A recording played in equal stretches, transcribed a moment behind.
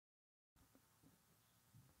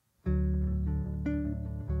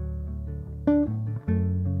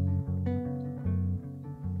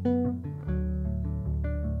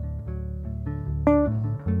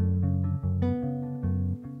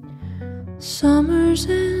Summer's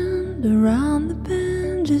end around the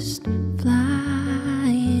bend, just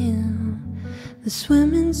flying. The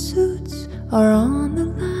swimming suits are on the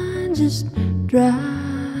line, just drying.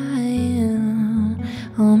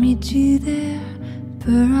 I'll meet you there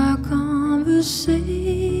per our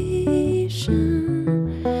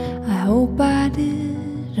conversation. I hope I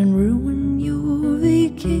didn't ruin your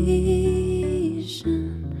vacation.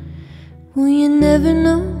 Well, you never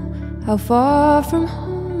know how far from home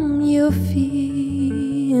you're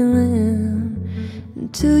feeling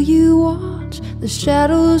until you watch the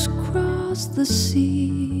shadows cross the ceiling.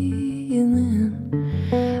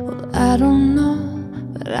 Well, I don't know,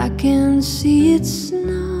 but I can see it snowing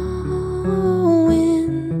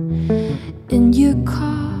in your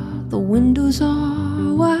car. The windows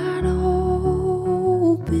are wide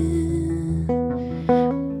open.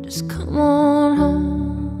 Just come on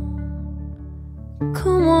home,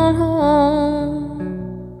 come on home.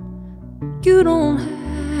 You don't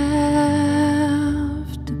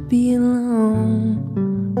have to be alone.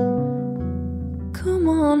 Come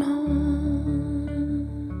on home.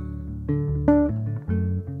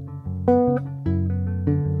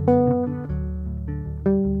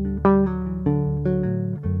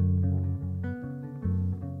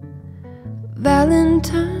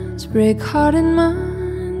 Valentines break hearted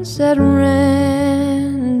minds at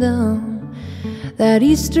random. That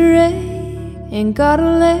Easter egg ain't got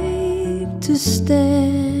a leg to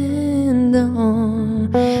stand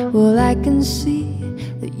on. Well, I can see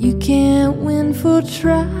that you can't win for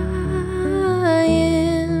trying,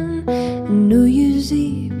 and New Year's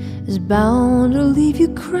Eve is bound to leave you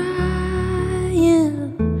crying.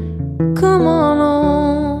 Come on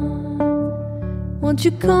home, won't you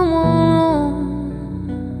come on?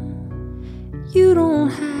 You don't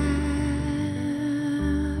have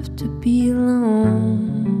to be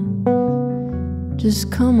alone. Just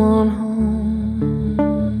come on home.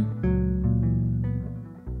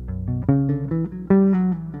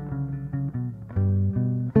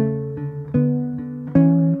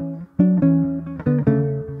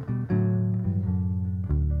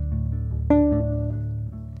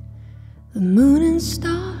 The moon and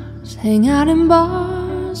stars hang out in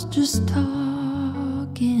bars, just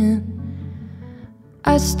talking.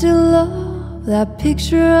 I still love that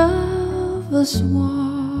picture of us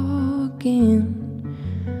walking,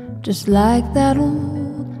 just like that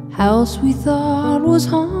old house we thought was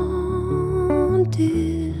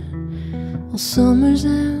haunted. Well, summer's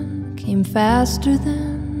end came faster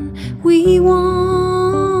than we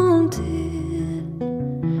wanted.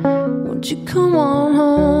 Won't you come on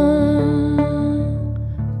home,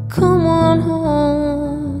 come on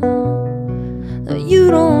home.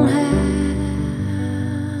 You don't have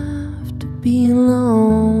to be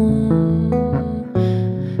alone.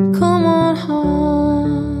 Come on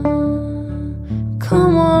home,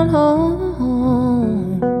 come on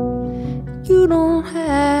home. You don't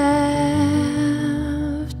have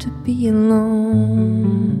to be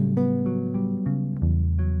alone.